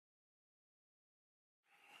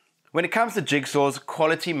When it comes to jigsaws,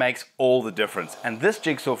 quality makes all the difference, and this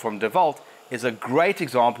jigsaw from Dewalt is a great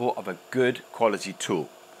example of a good quality tool.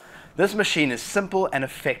 This machine is simple and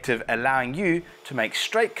effective, allowing you to make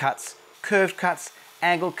straight cuts, curved cuts,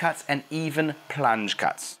 angled cuts, and even plunge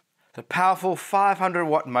cuts. The powerful 500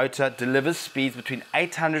 watt motor delivers speeds between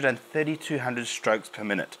 800 and 3200 strokes per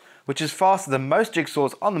minute, which is faster than most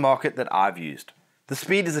jigsaws on the market that I've used. The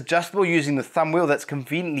speed is adjustable using the thumb wheel that's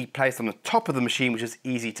conveniently placed on the top of the machine, which is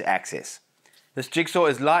easy to access. This jigsaw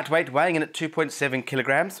is lightweight, weighing in at 2.7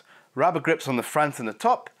 kilograms, rubber grips on the front and the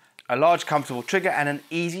top, a large comfortable trigger, and an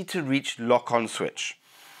easy to reach lock-on switch.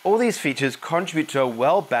 All these features contribute to a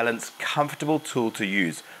well-balanced, comfortable tool to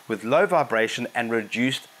use with low vibration and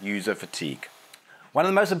reduced user fatigue. One of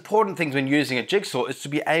the most important things when using a jigsaw is to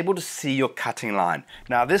be able to see your cutting line.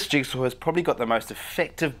 Now, this jigsaw has probably got the most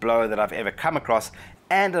effective blower that I've ever come across,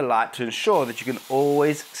 and a light to ensure that you can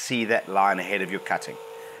always see that line ahead of your cutting.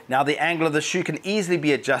 Now, the angle of the shoe can easily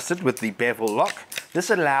be adjusted with the bevel lock. This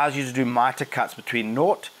allows you to do miter cuts between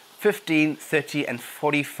 0, 15, 30 and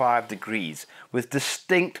 45 degrees with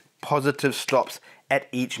distinct positive stops at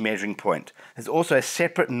each measuring point. There's also a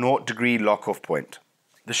separate 0 degree lock-off point.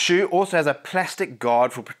 The shoe also has a plastic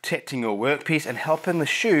guard for protecting your workpiece and helping the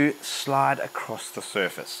shoe slide across the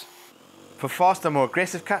surface. For faster, more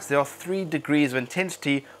aggressive cuts, there are 3 degrees of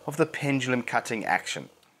intensity of the pendulum cutting action.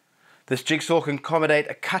 This jigsaw can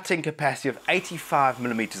accommodate a cutting capacity of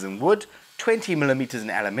 85mm in wood, 20mm in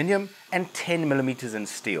aluminium, and 10mm in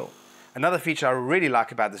steel. Another feature I really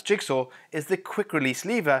like about this jigsaw is the quick release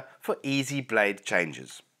lever for easy blade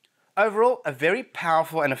changes. Overall, a very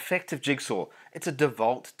powerful and effective jigsaw. It's a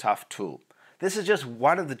Dewalt tough tool. This is just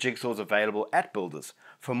one of the jigsaws available at Builders.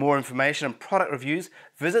 For more information and product reviews,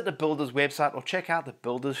 visit the Builders website or check out the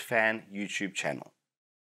Builders Fan YouTube channel.